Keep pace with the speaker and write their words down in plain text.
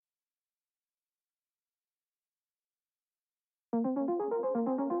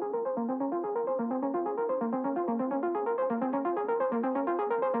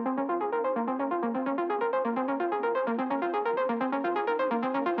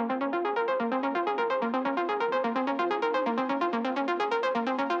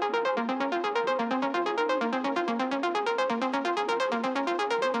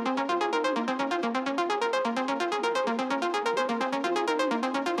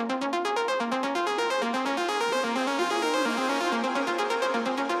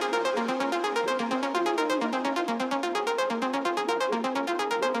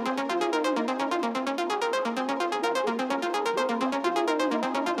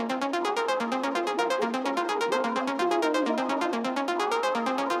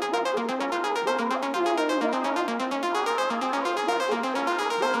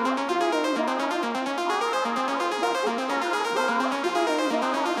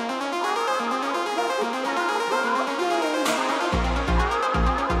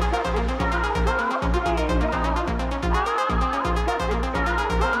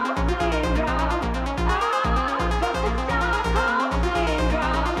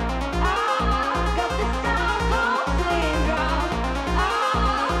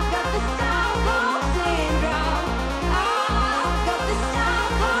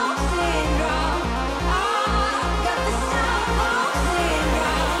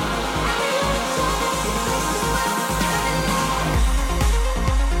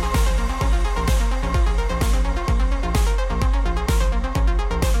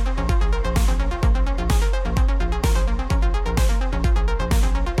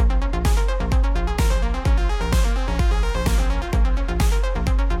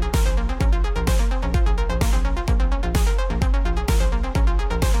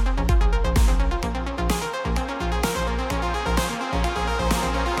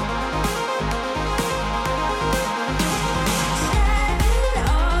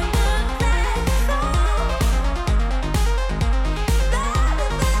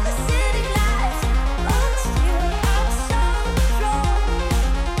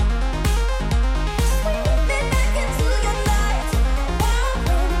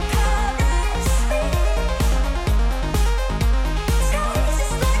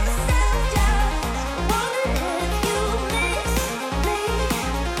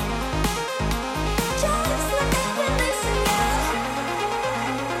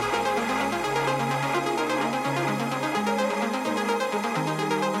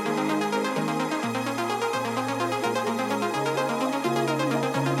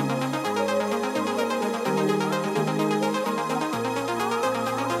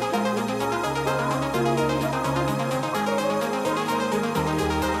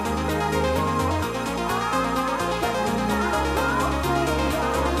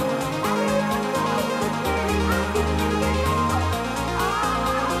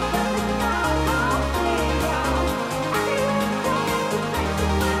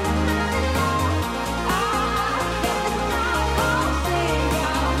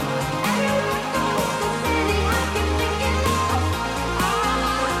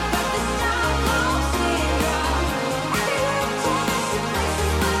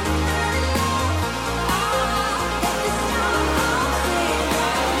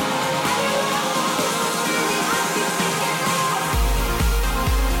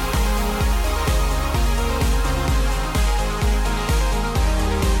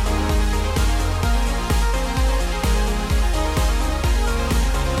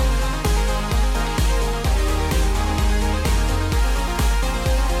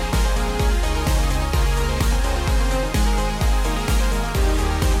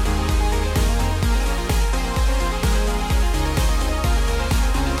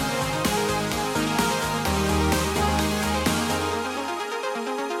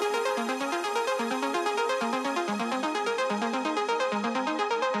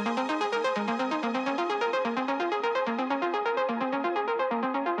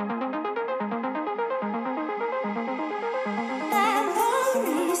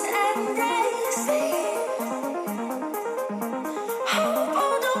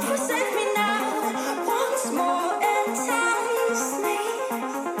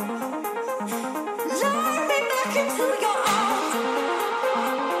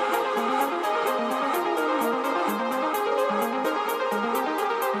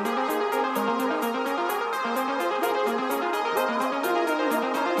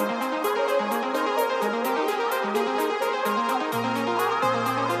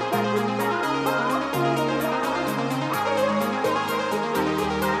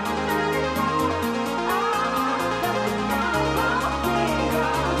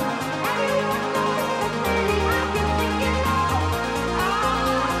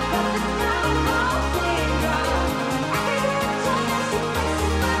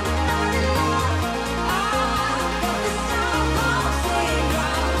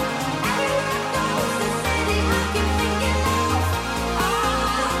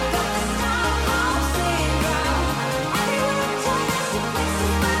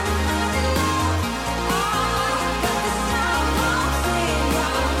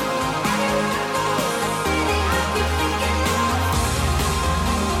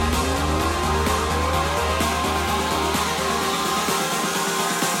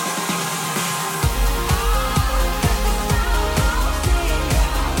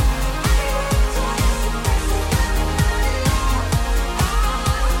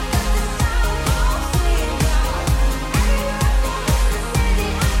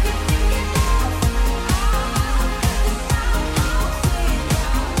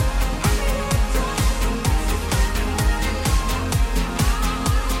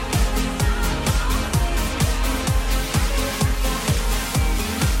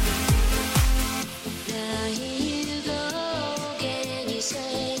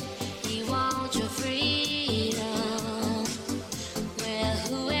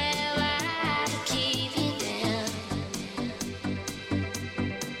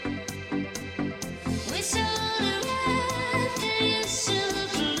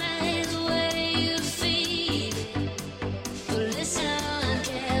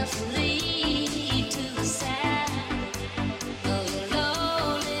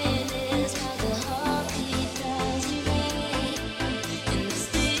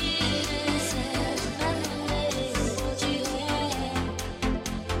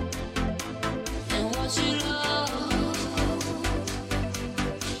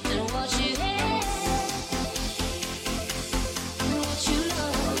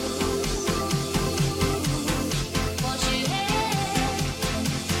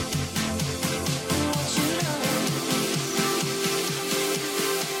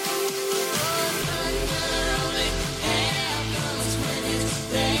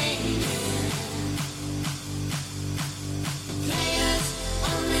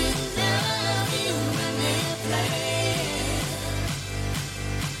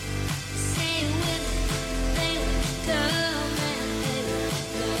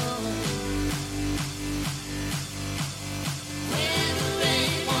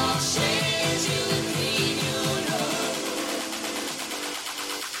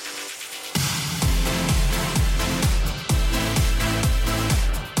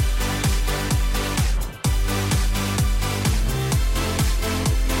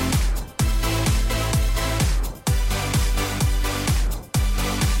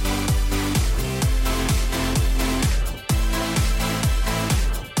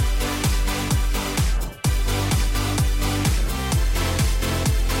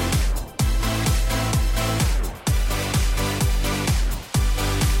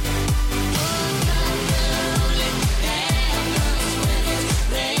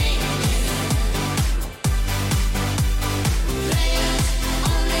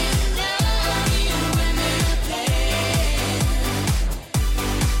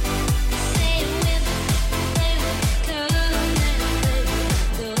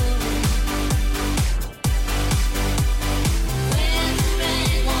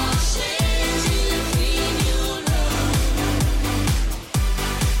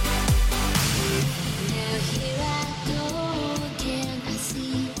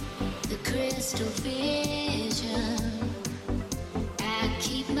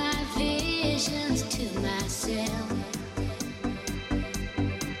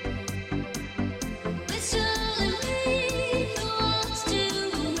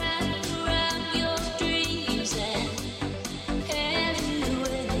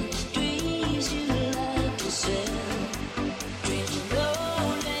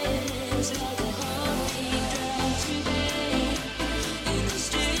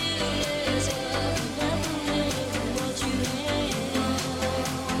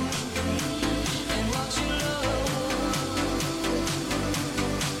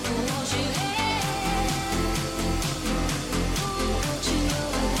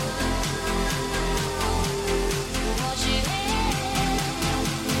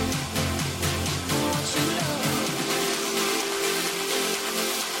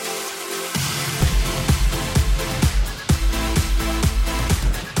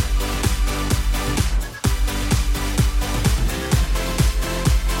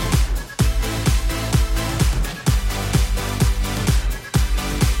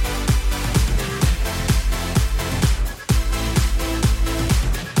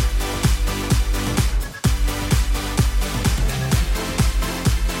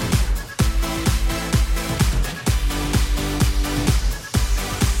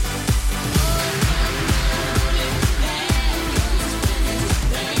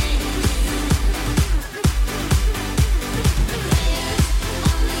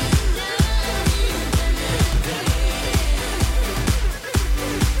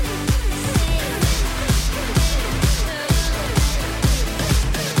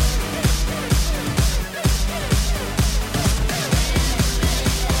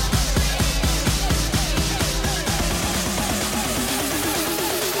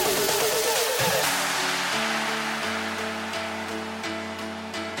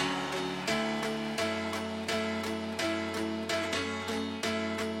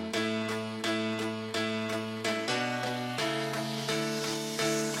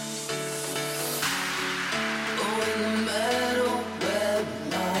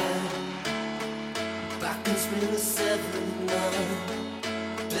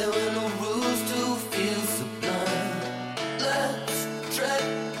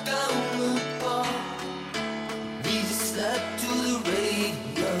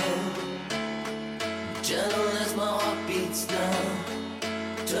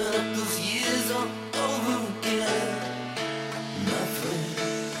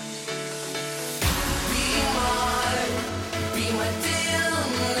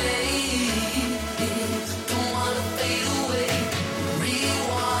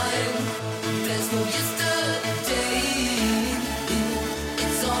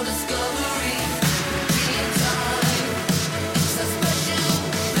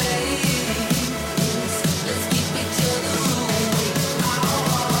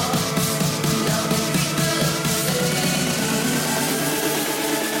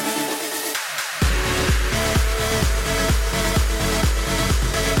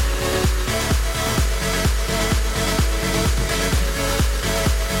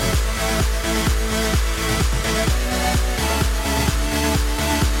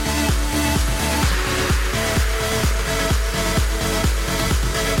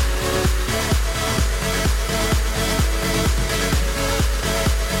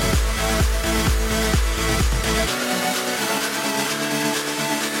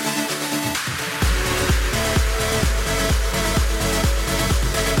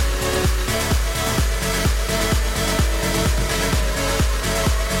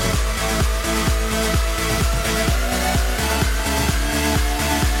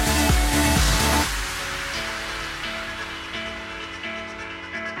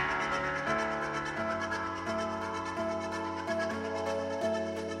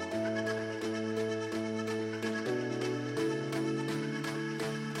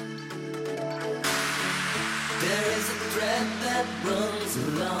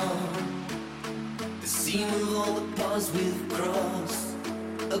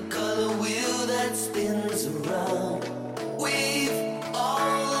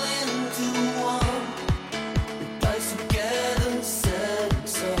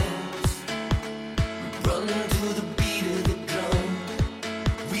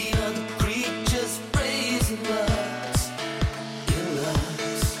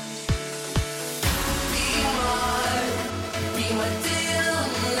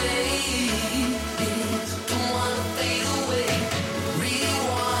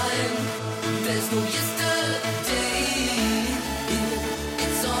There's no yesterday.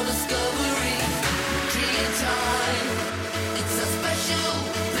 It's all the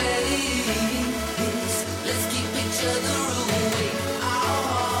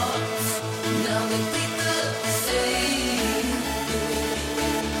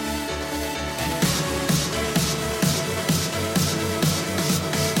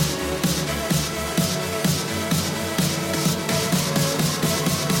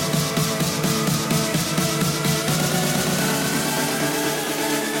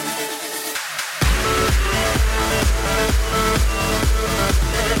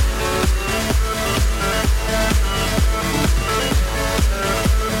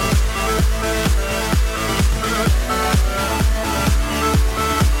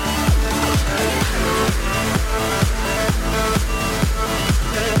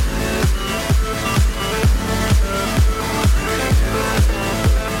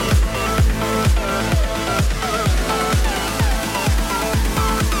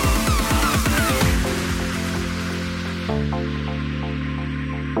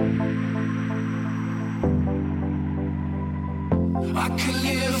I can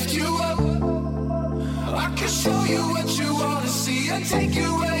lift you up. I can show you what you wanna see and take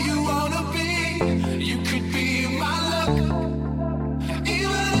you where you wanna be. You could be my luck.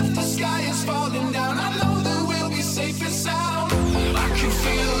 Even if the sky is falling down, I know that we'll be safe and sound. I can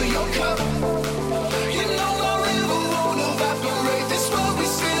feel your cup. You know my river won't evaporate. This world we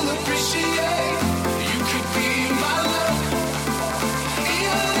still appreciate. You could be my luck.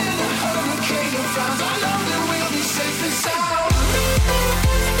 Even in a hurricane of frowns, I know that we'll be safe and sound.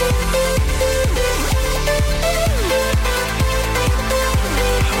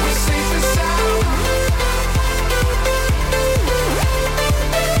 We're safe and sound.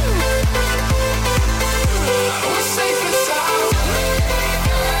 We're safe and sound.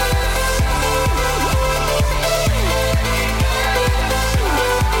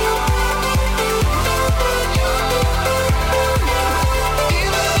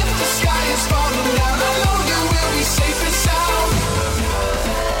 Even if the sky is falling down, I know that we'll be safe and sound.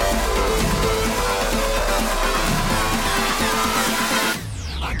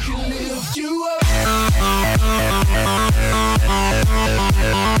 I can lift you up.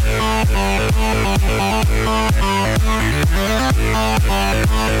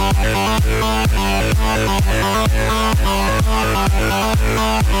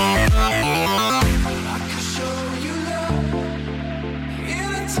 I can show you love. In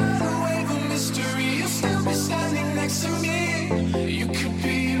a tidal wave of mystery, you'll still be standing next to me. You could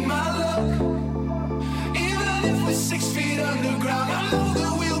be my luck. Even if we're 6 feet underground, I know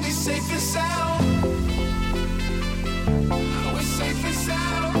that we'll be safe and sound. We're safe and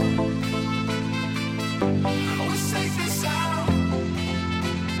sound. We're safe and sound.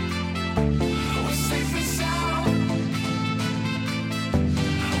 We're safe and sound.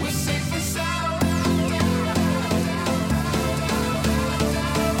 We're safe and sound.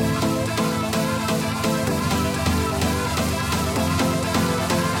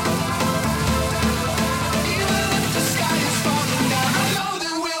 Even if the sky is falling down, I know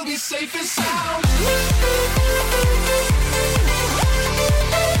that we'll be safe and sound.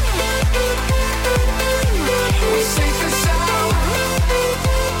 We're safe and sound.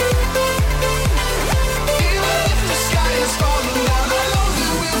 Even if the sky is falling down, I know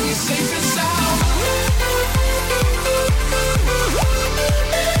that we'll be safe and sound.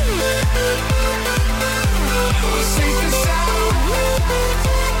 We're safe and sound.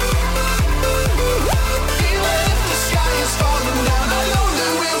 Even if the sky is falling down, I know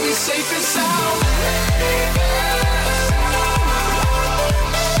that we'll be safe and sound.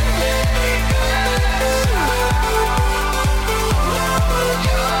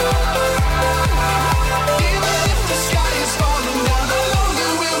 Even if the sky is falling down, I know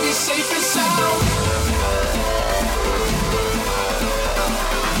that we'll be safe and sound.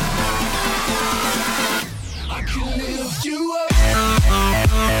 I can lift you up.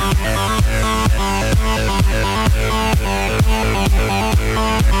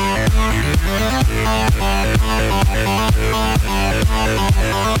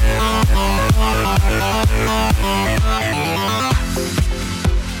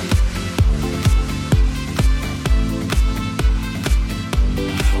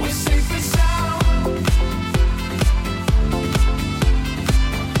 We're safe and sound.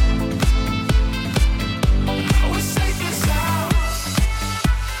 We're safe and sound.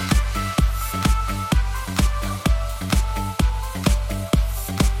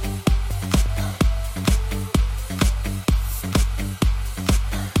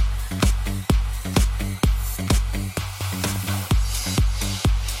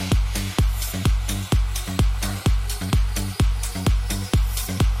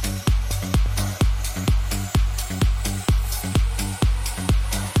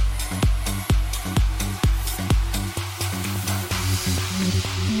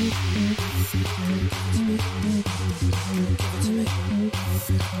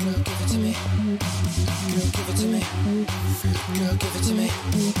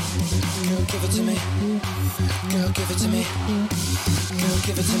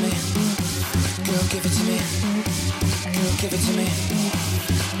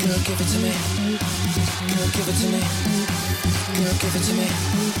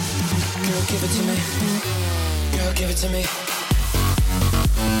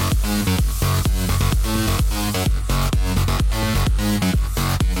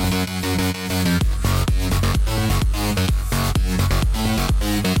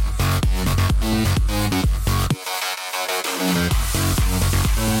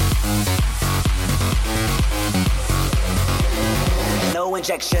 No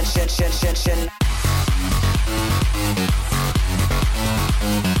injection, shin.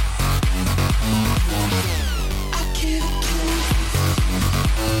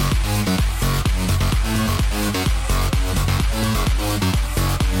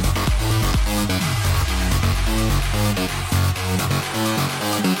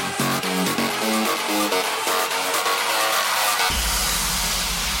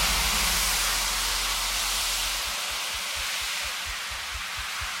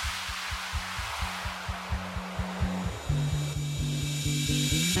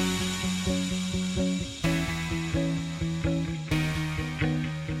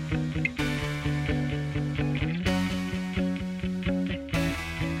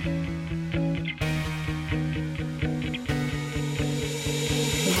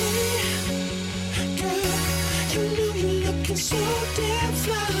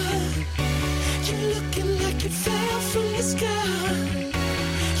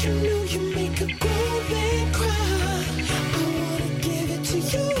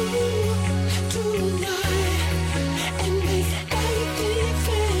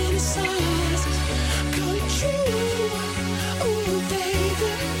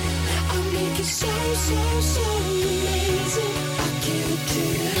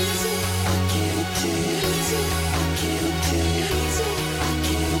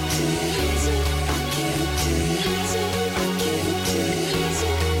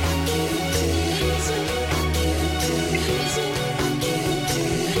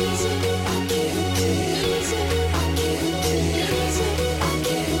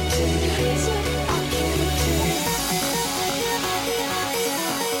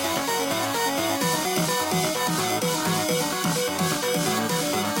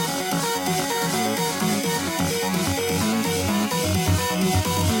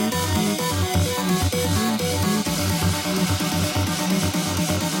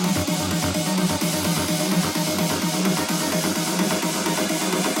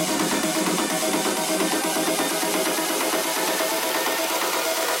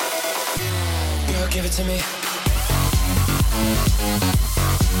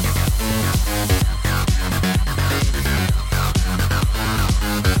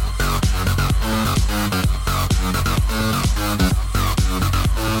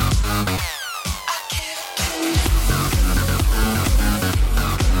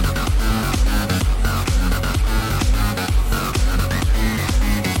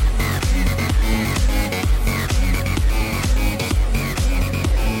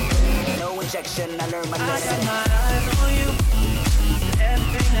 learn my I lesson. got my eyes on you.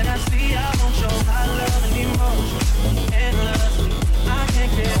 Everything that I see, I won't show my love and emotion. Endlessly, I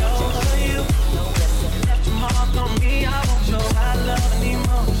can't get over you. Left your mark on me, I won't show my love and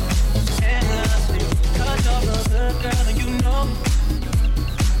emotion. Endlessly, 'cause you're a good girl and you know it.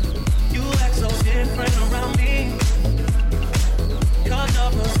 You act so different around me. 'Cause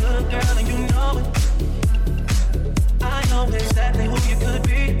you're a good girl and you know it. I know exactly who you could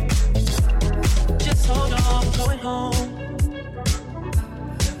be. Just hold on, I'm going home.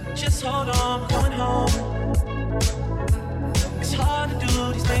 Just hold on, I'm going home. It's hard to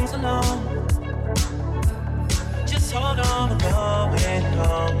do these things alone. Just hold on, I'm going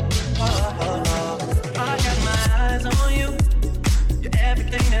home. I got my eyes on you. You're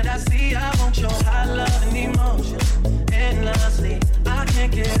everything that I see. I want your high love and emotion. Endlessly, I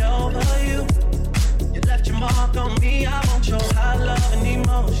can't get over you. You left your mark on me. I want your high love and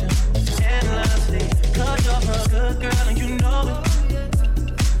emotion. Endlessly, 'cause you're a good girl and you know it.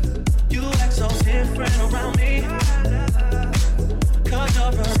 You act so different around me. 'Cause you're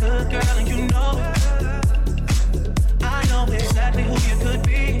a good girl and you know it. I know exactly who you could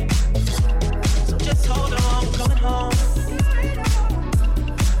be. So just hold on, I'm coming home.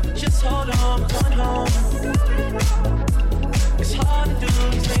 Just hold on, I'm coming home. It's hard to do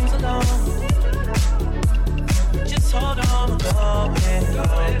these things alone. Just hold on, I'm going home.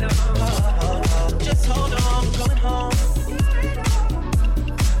 Just hold on, I'm going home.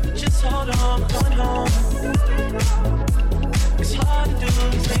 Just hold on, I'm going home. It's hard to do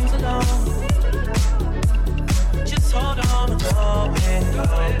these things alone. Just hold on, I'm going home.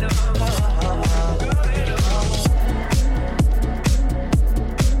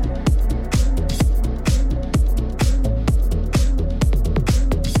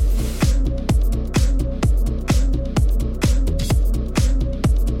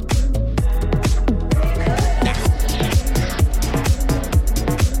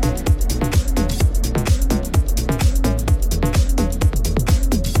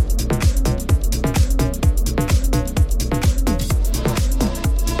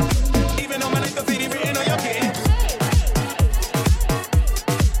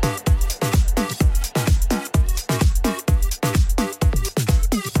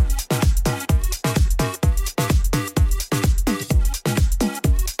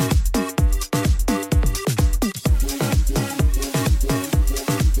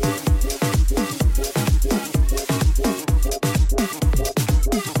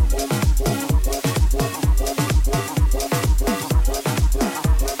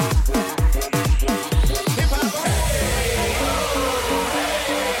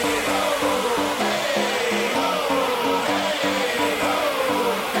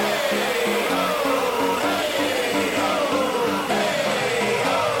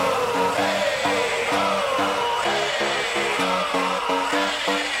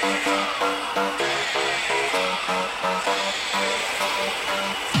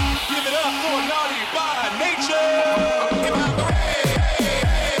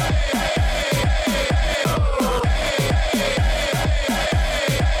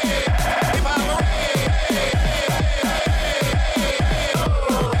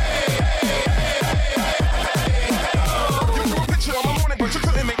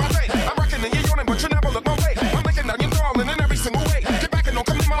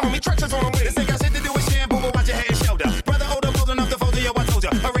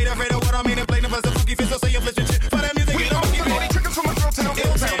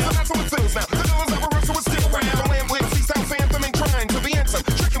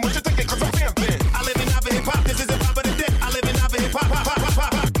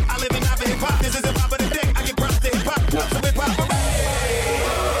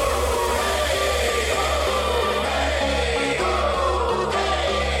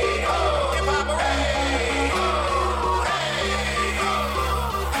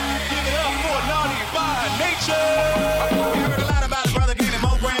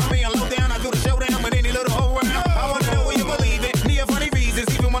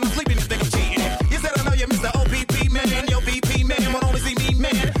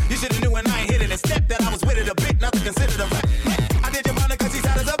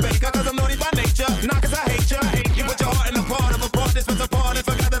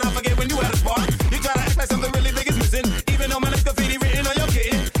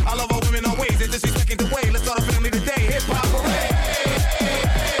 Disrespecting the way, let's start a family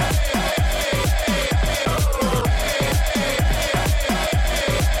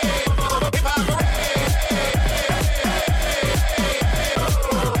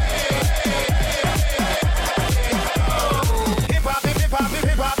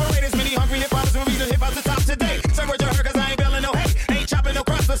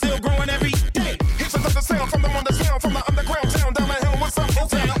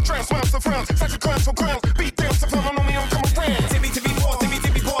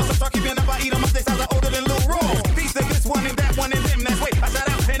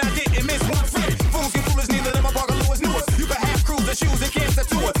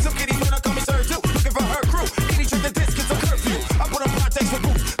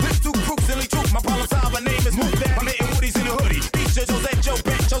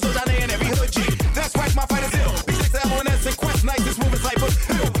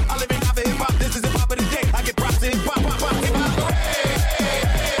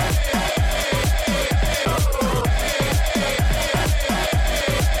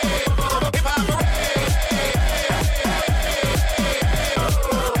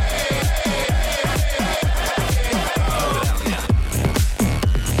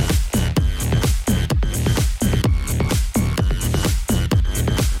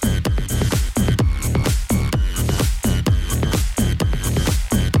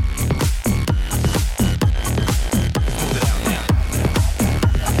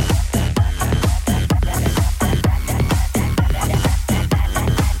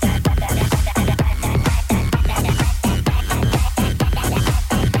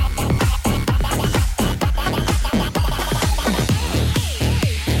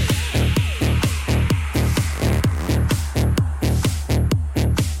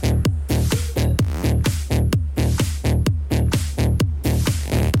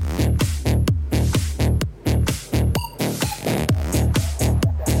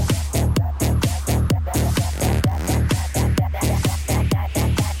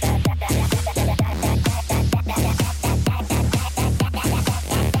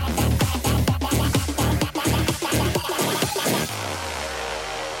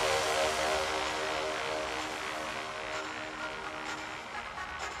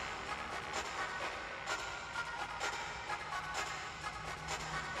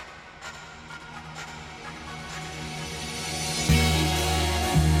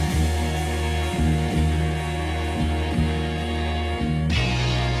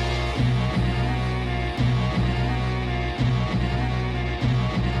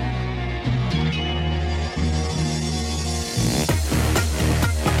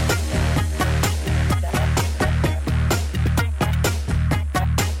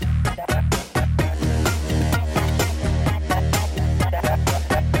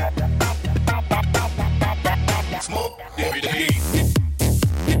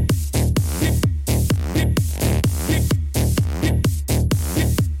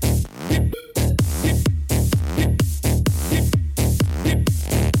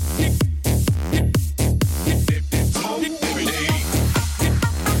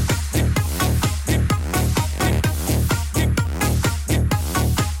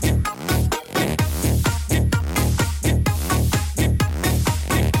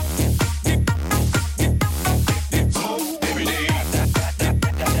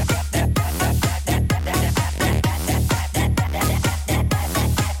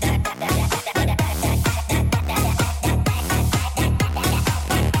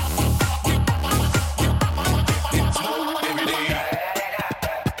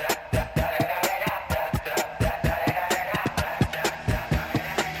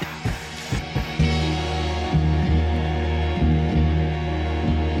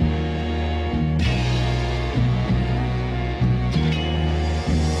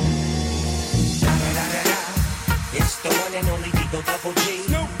Eagle Double G.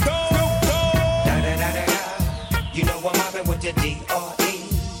 Snoop Dogg. Da da da da da. You know I'm mobbing with the D.R.E.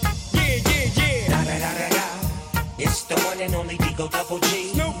 Yeah, yeah, yeah. Da da da da da. It's the one and only Eagle Double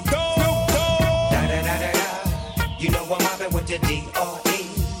G. Snoop Dogg. Da da da da da. You know I'm mobbing with the D.R.E.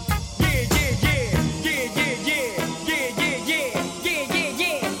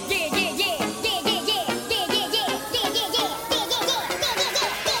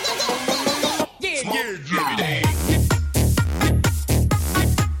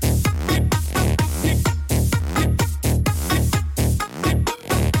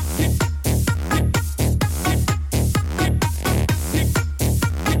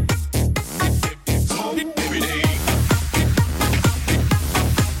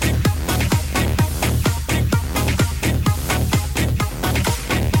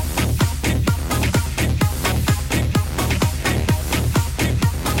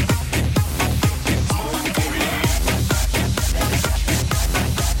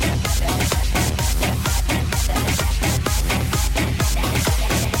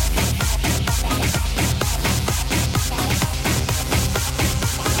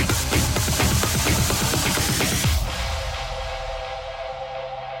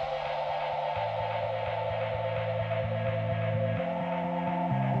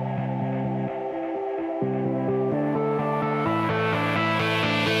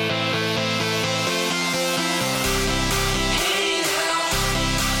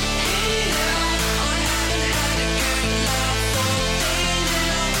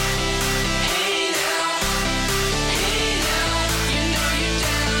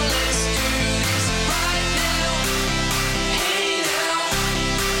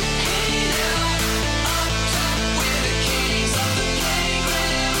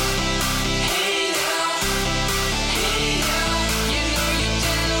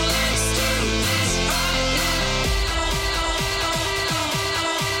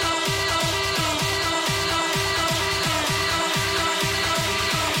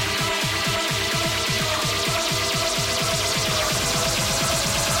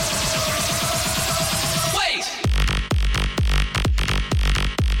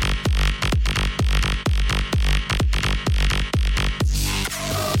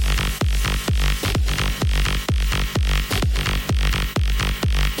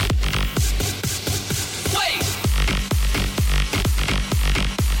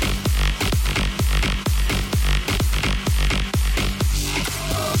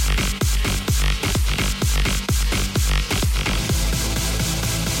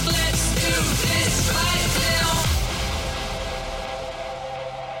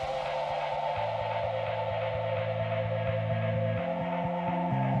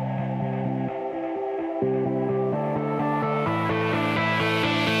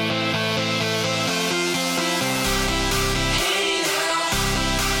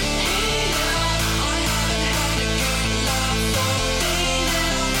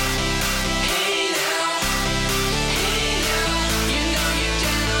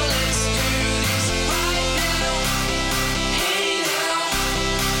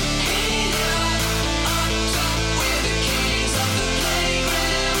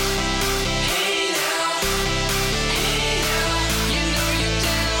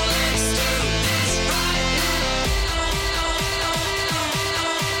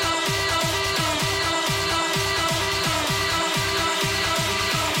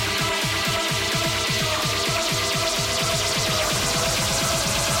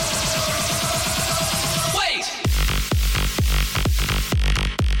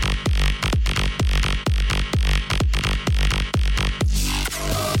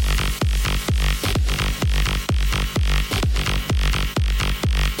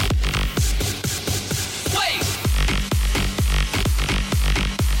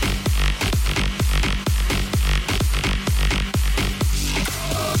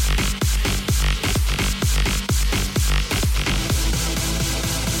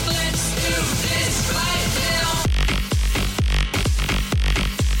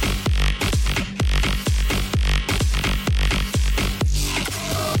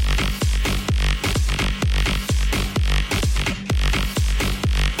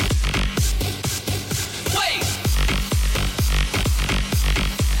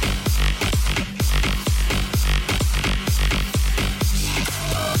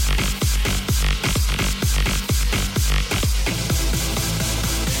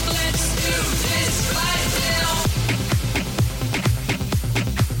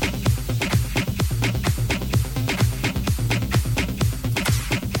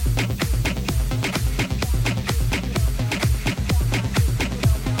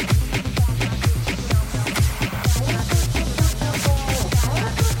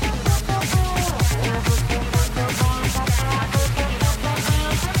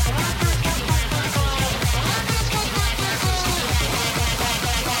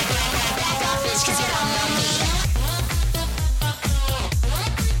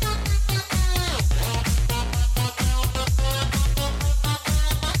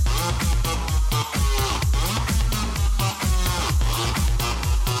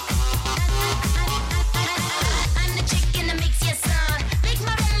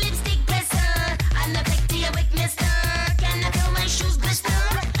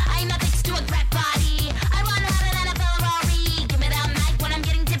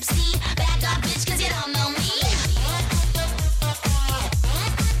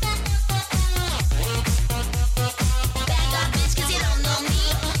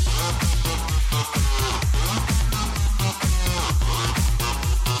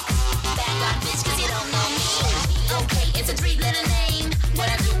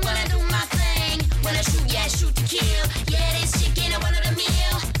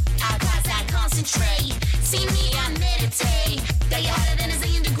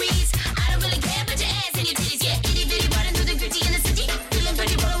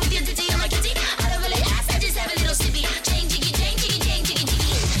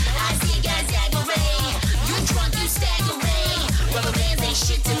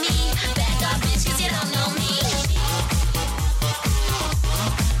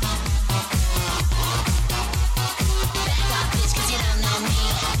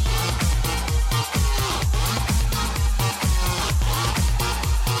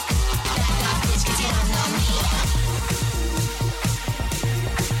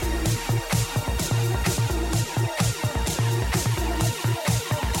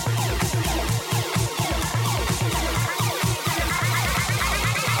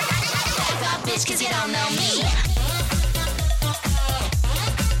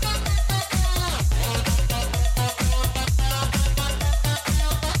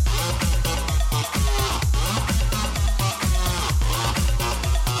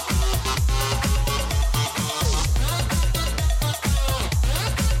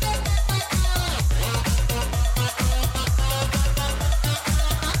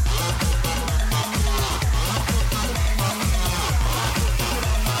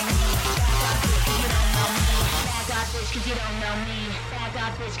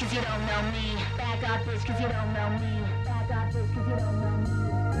 this 'cause you don't know me. I got this 'cause you don't know me.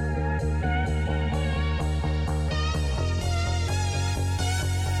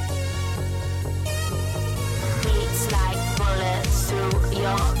 Beats like bullets through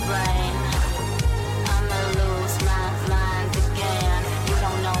your brain. I'ma lose my mind again. You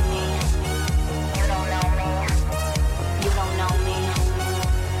don't know me. You don't know me. You don't know me.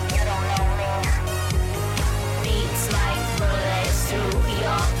 You don't know me. Beats like bullets through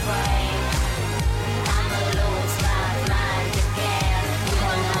your brain. I'ma lose my mind again. You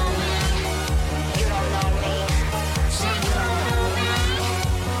don't know me. You don't know me. You don't know me.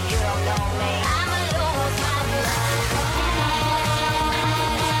 You don't know me. I'ma lose my mind.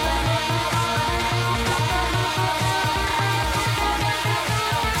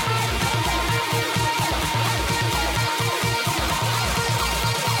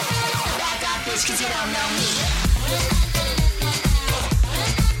 I got this 'cause you don't know me.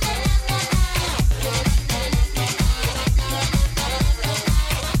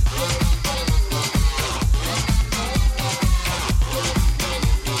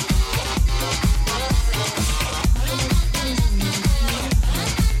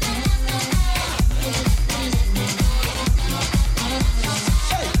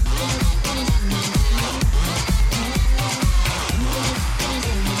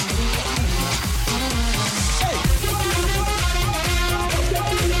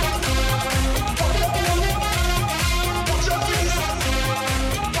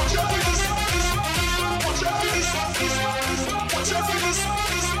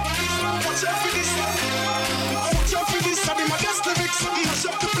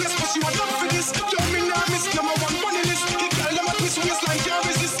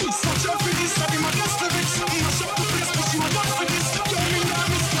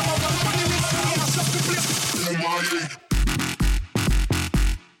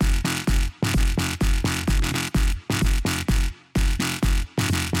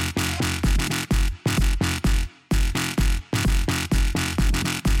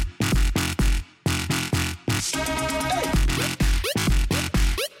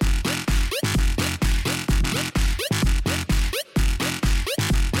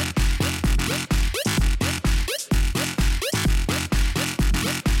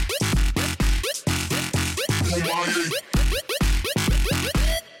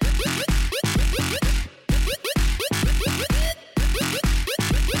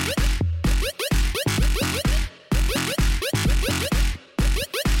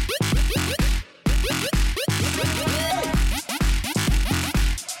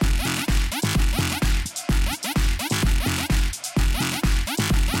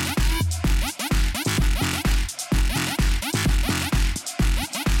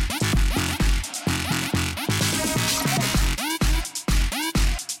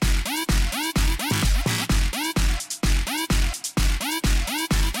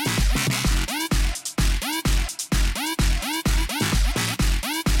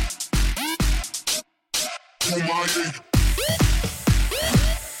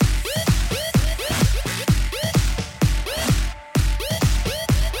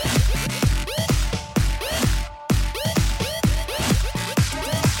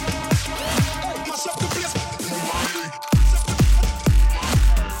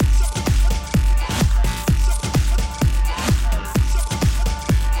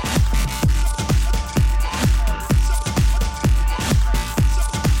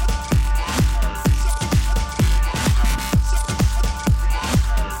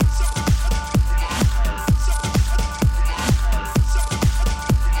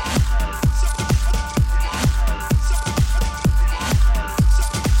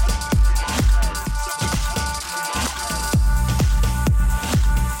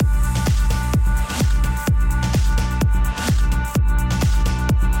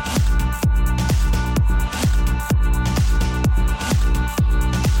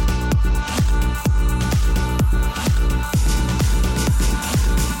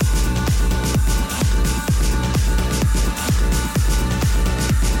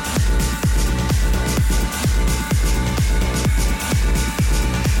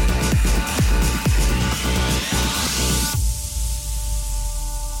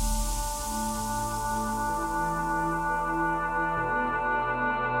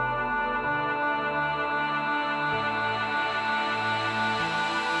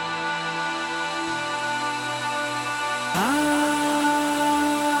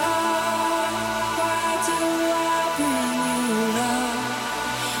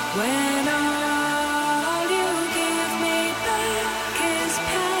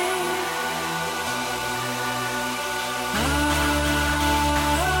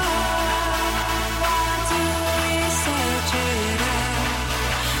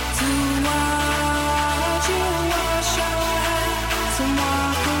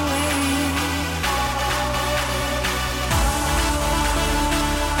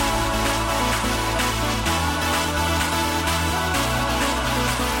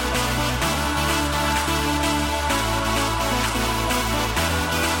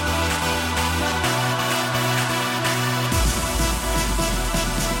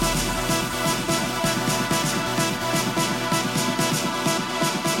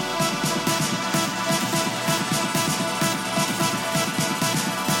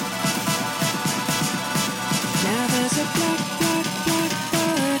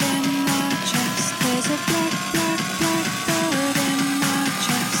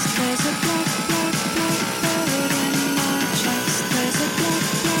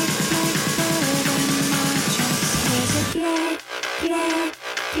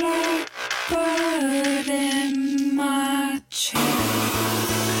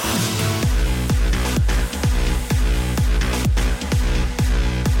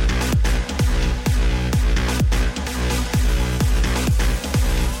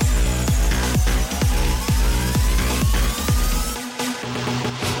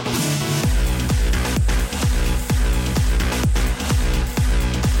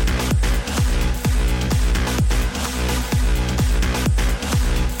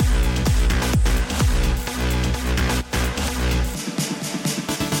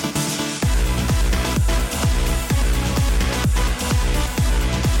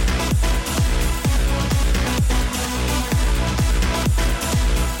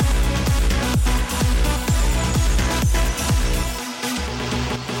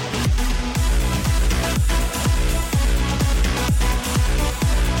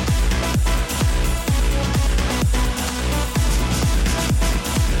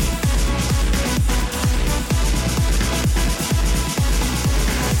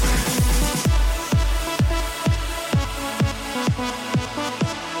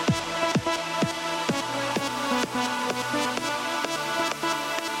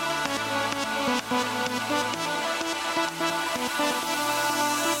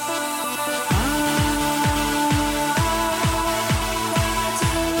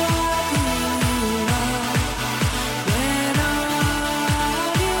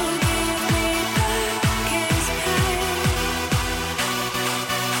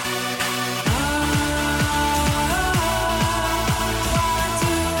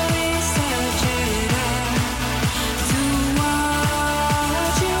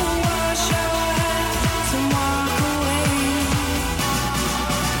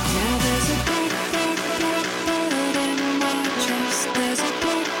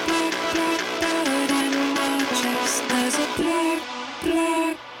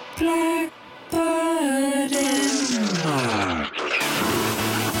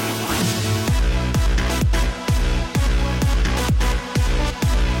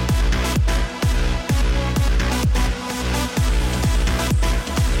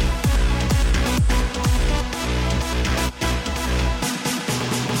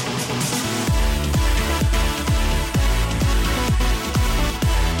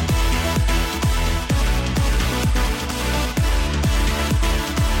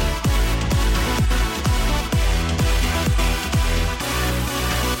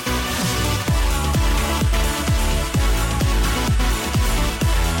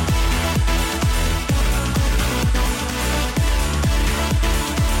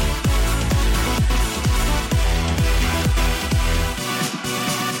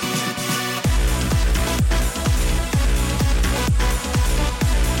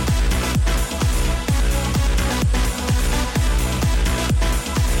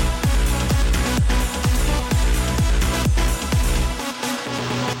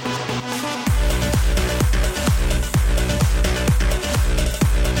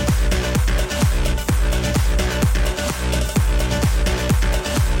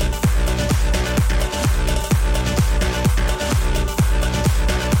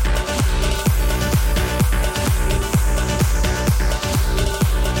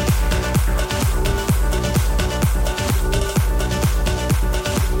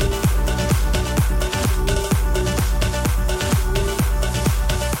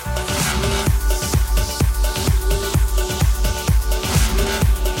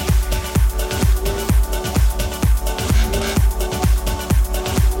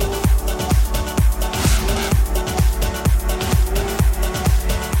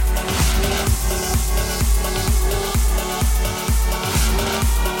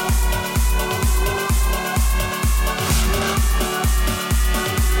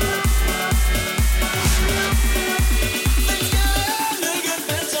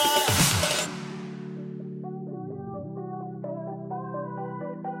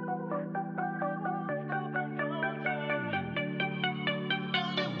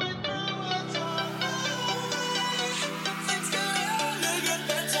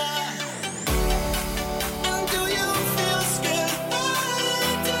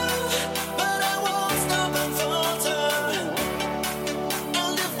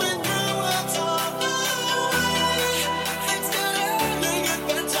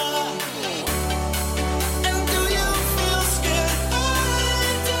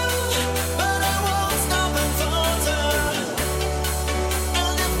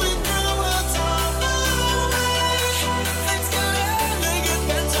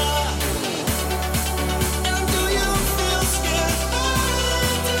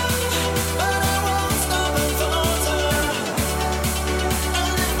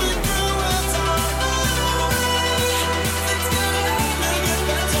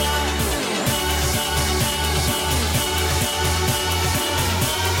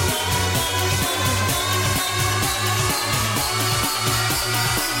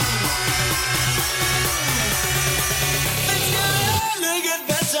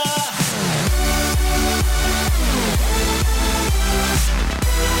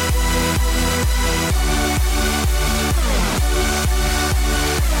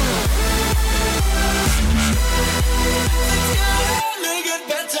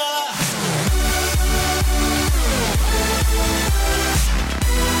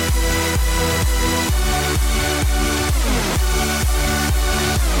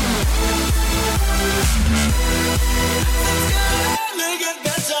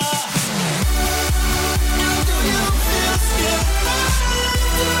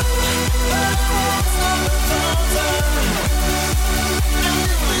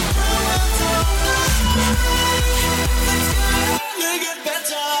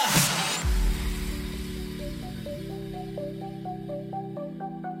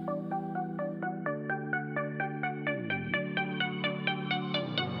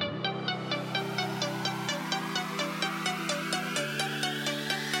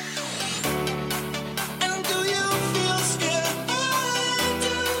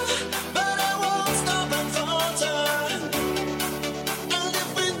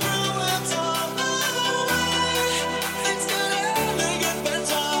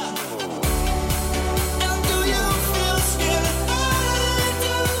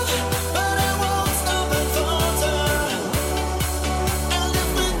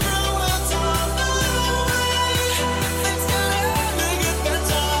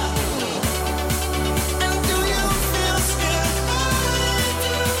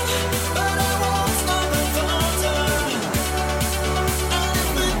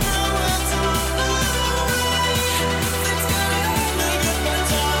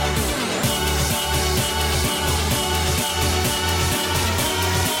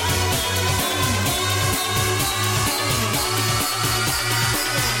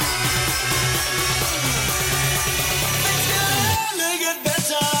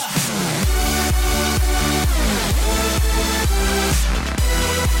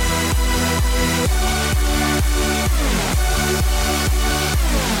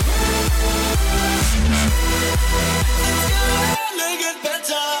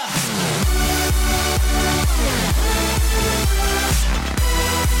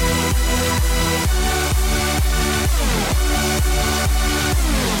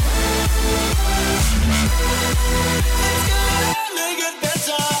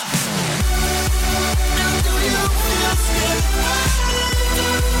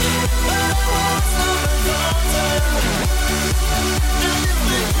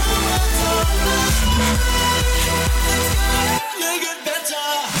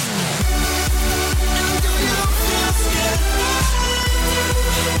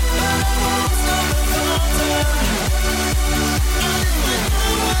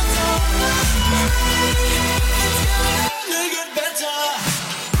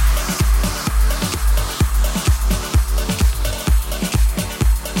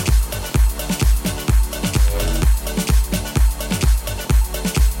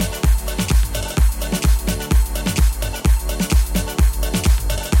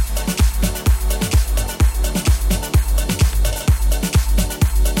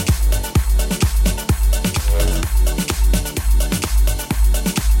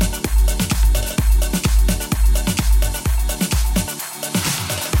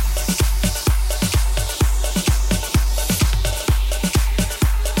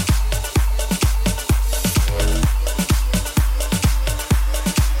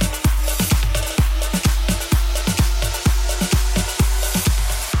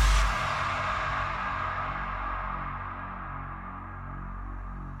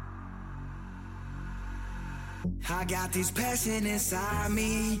 I got this passion inside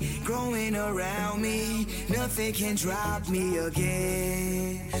me, growing around me. Nothing can drop me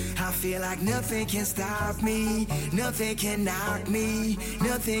again. I feel like nothing can stop me, nothing can knock me,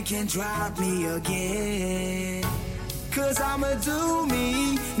 nothing can drop me again. Cause I'ma do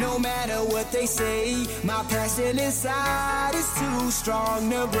me, no matter what they say. My passion inside is too strong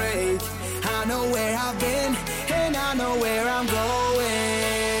to break. I know where I've been, and I know where I'm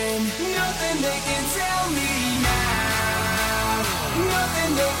going. Nothing they can tell me now.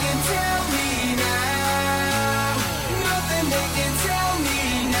 Nothing they can tell me now. Nothing they can tell me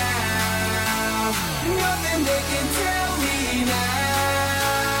now. Nothing they can tell me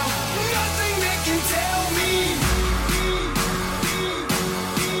now. Nothing they can tell me.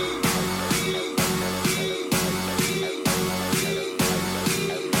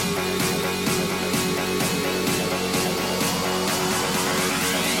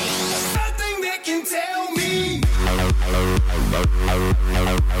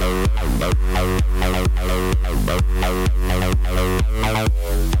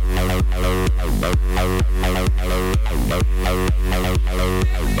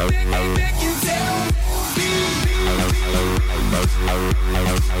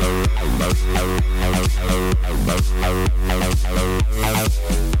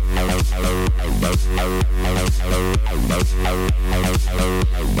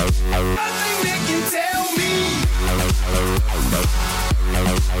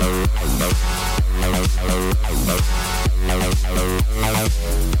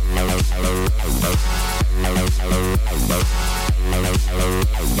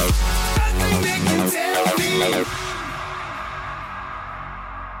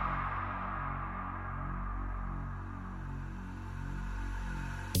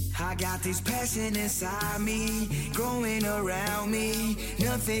 I got this passion inside me, growing around me.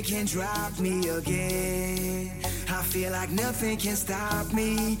 Nothing can drop me again. I feel like nothing can stop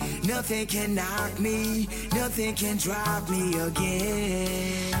me, nothing can knock me, nothing can drop me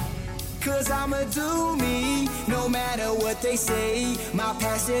again. Cause I'ma do me, no matter what they say. My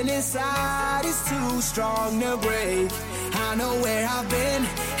passion inside is too strong to break. I know where I've been,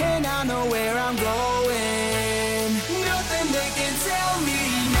 and I know where I'm going. Nothing they can tell me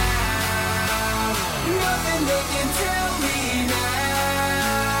now. Nothing they can tell me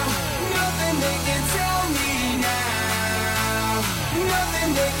now. Nothing they can tell me now.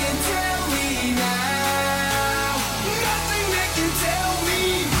 Nothing they can tell me now. Nothing they can tell me.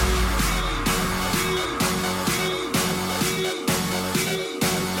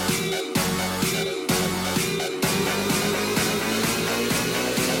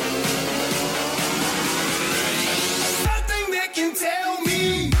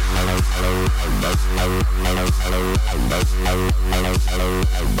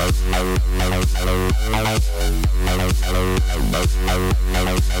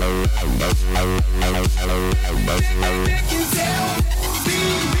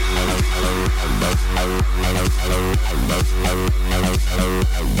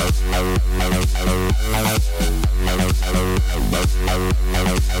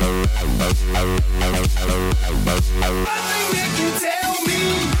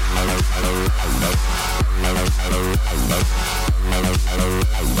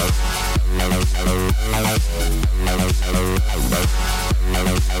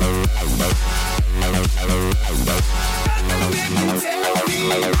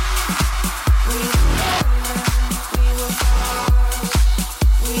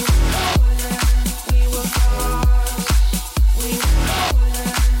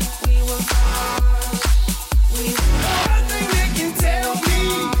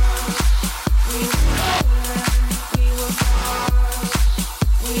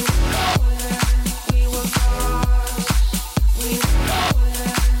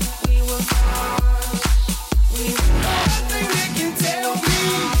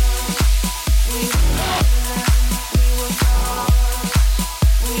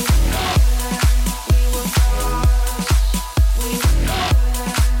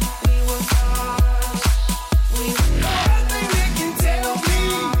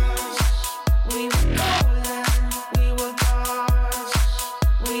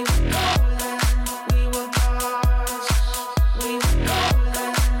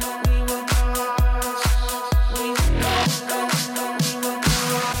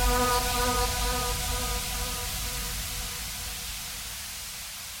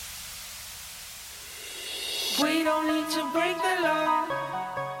 We don't need to break the law.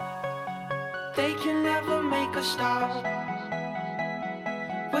 They can never make us stop.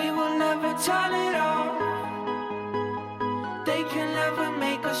 We will never turn it off. They can never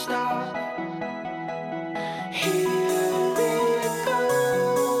make us stop. Here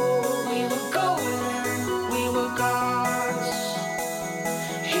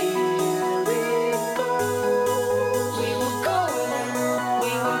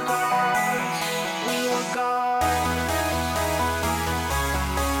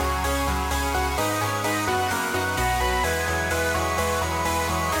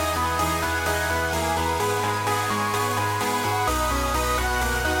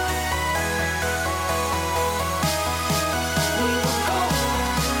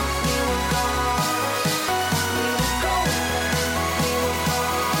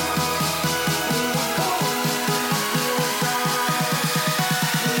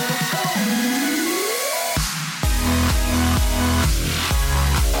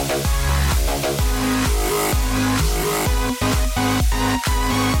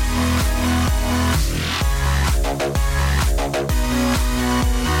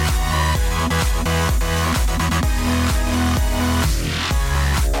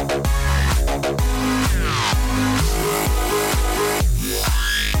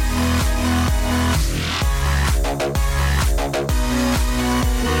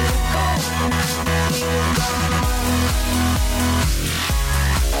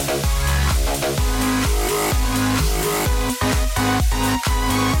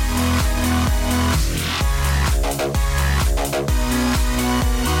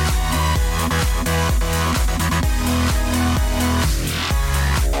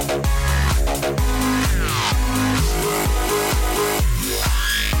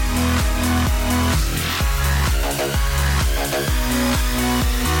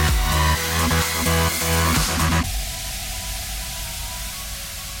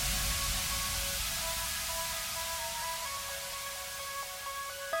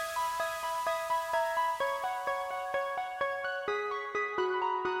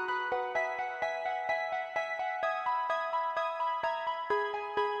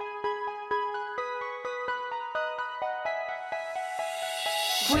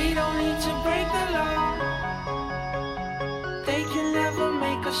We don't need to break the law. They can never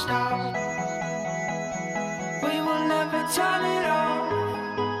make us stop. We will never turn it off.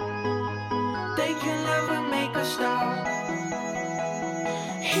 They can never make us stop.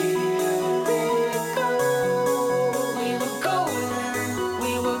 Here we go. We were golden,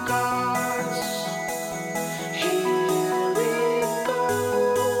 we were gods. Here we go.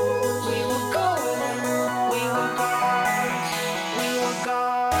 We were golden, we were gods. We were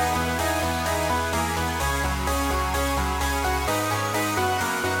gods.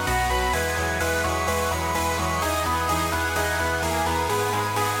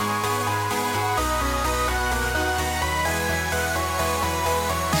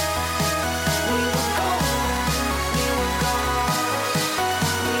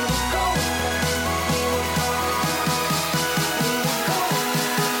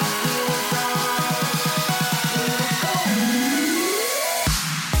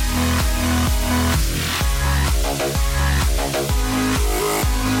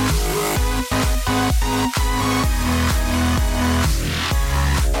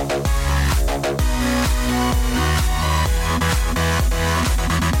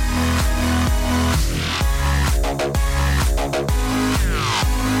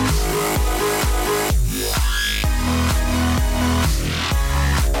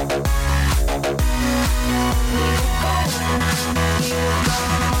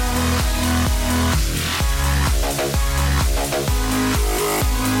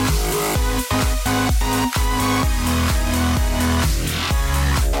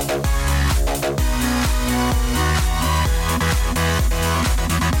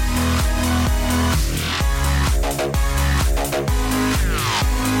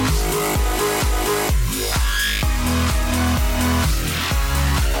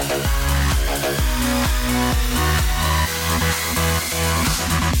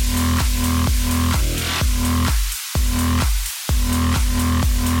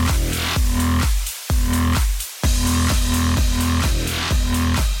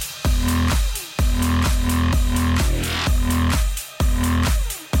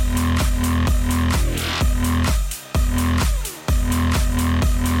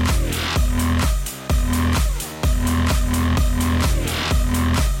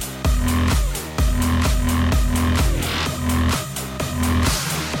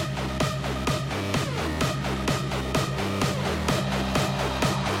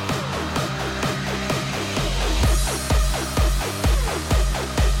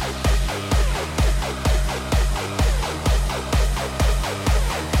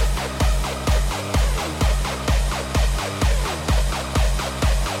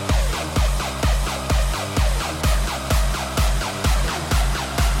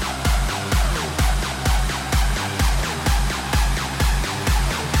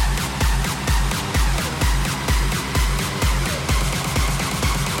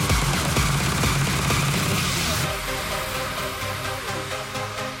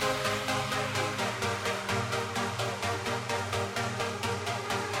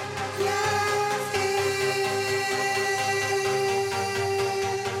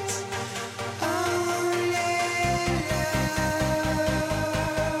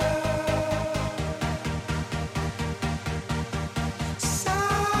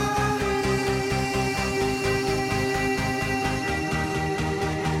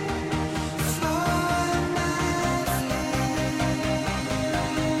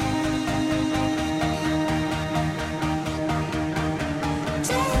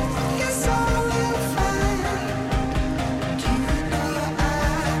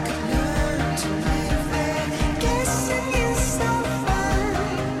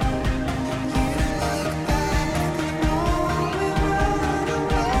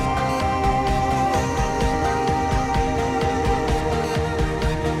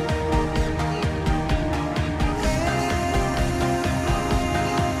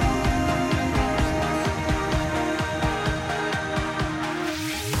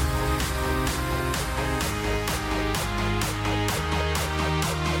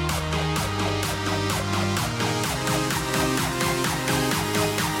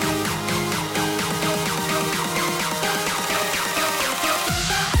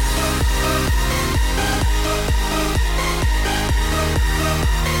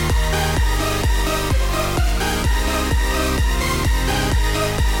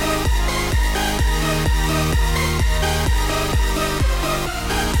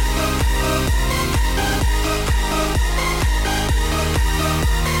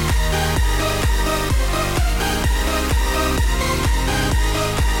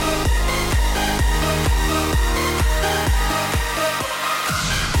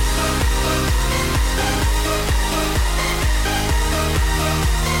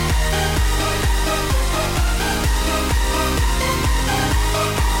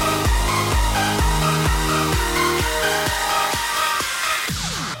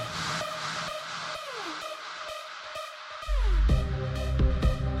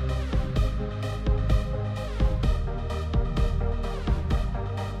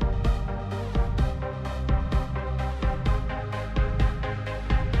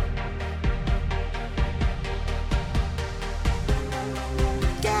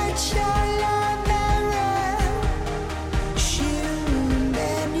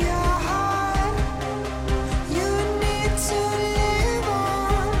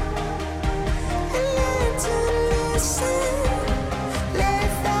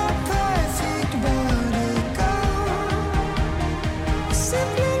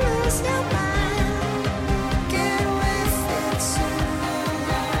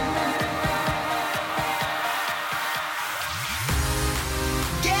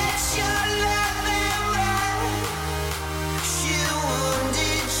 Get your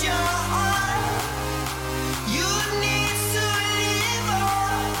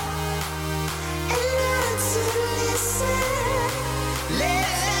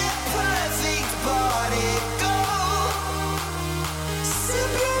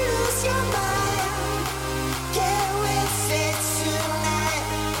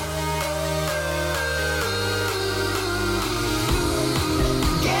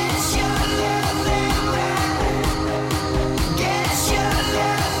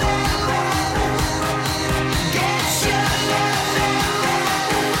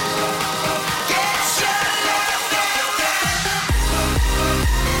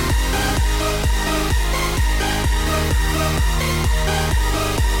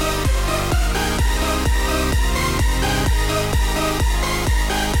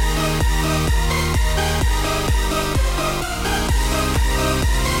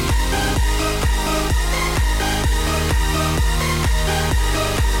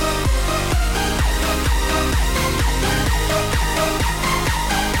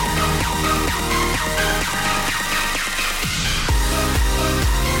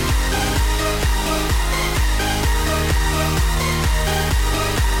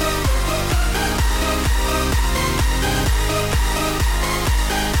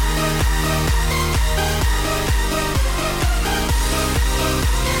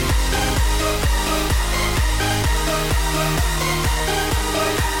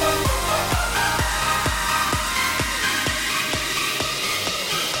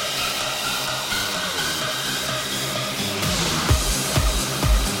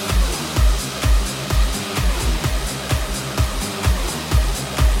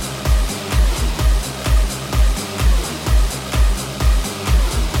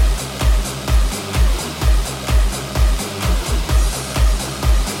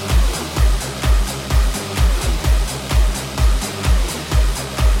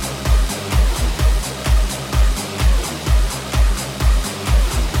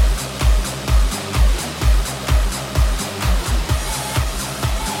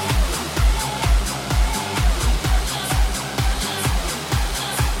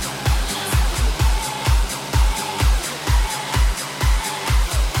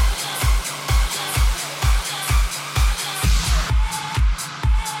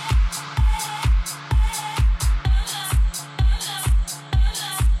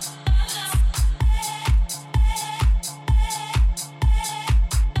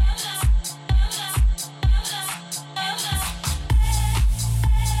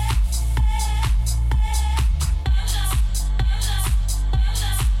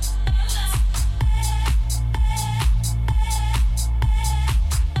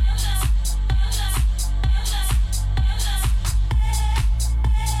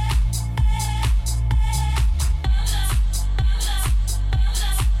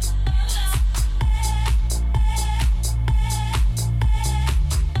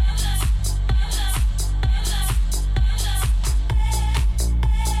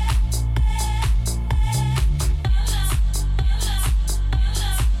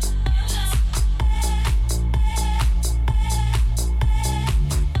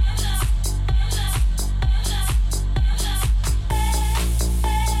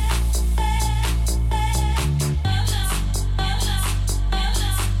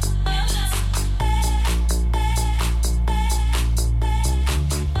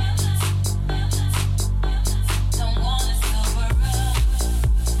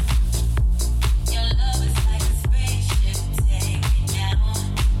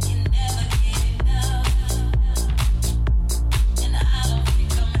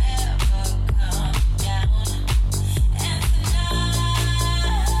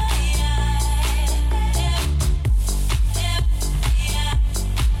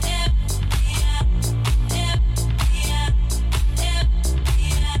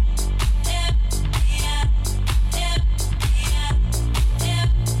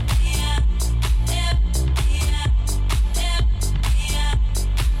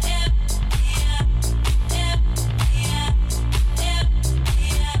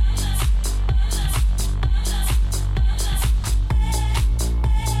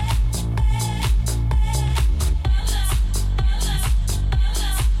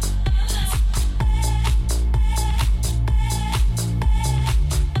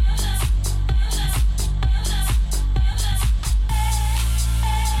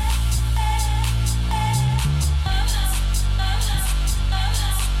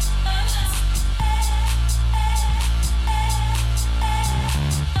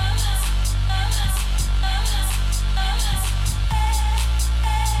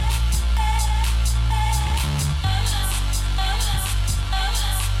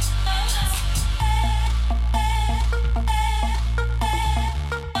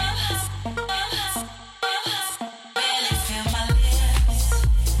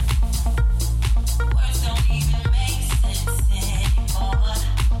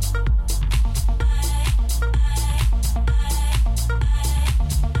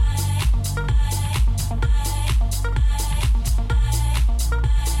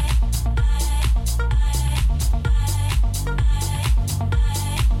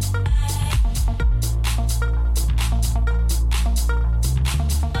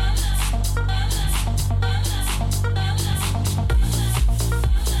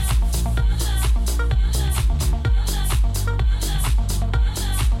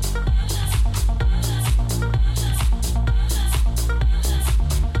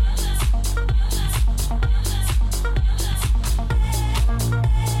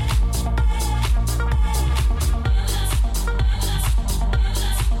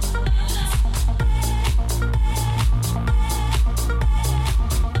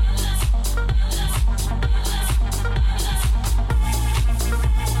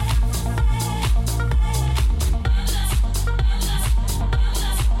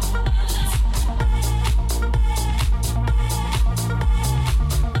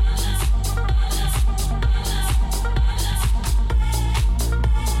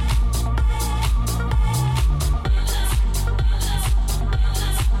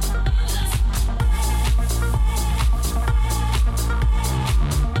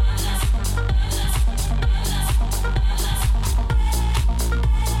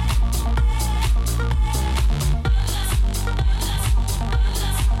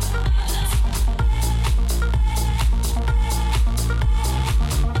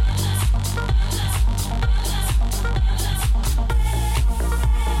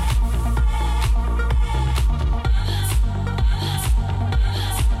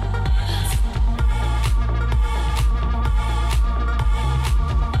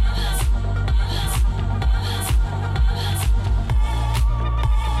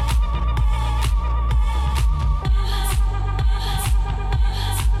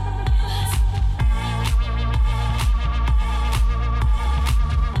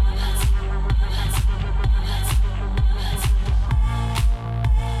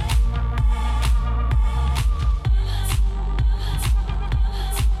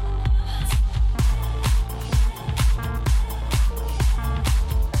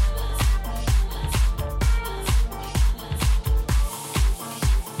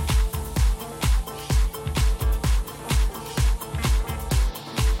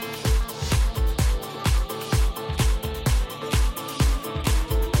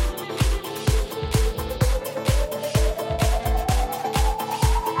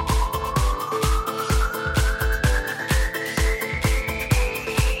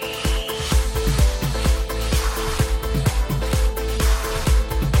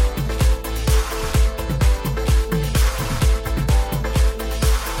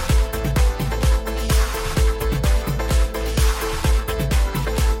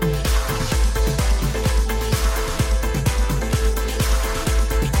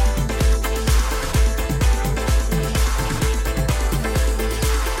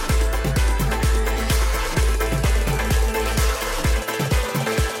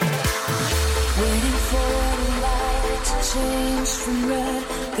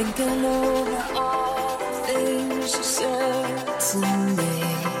Thinking over all the things you said to me.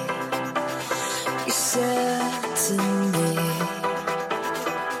 You said to me,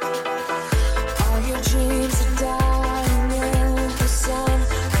 all your dreams are dying in the sun.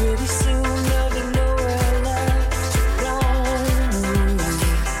 Pretty soon there'll be nowhere left to run away,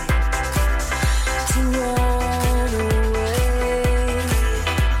 to run away.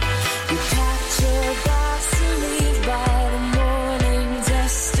 You packed your bags to leave by the morning.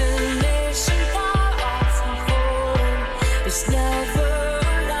 Destination far off and home. It's never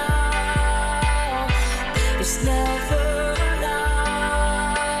enough. It's never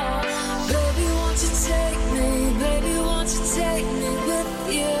enough. Baby, won't you take me? Baby, won't you take me with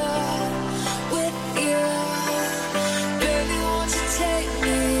you? With you. Baby, won't you take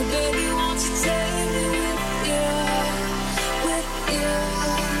me? Baby, won't you take me with you? With you.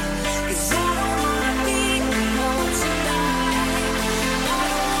 'Cause I don't wanna be alone tonight. I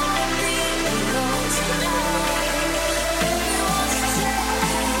don't wanna be alone tonight. Baby, won't you take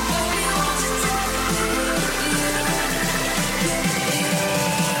me? Baby, won't you take me with you? With you.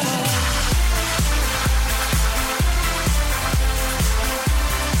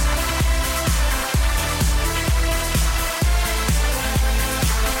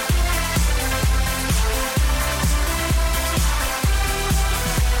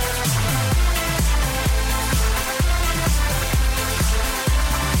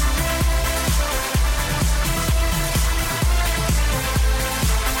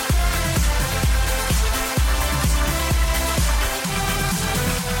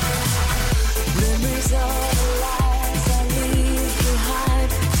 Memories of the lives I leave behind.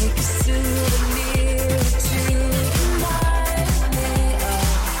 Take a souvenir to remind me of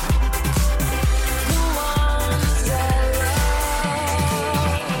the ones I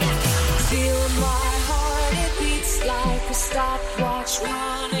love. Feel my heart, it beats like a stopwatch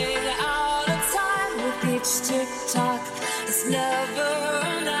running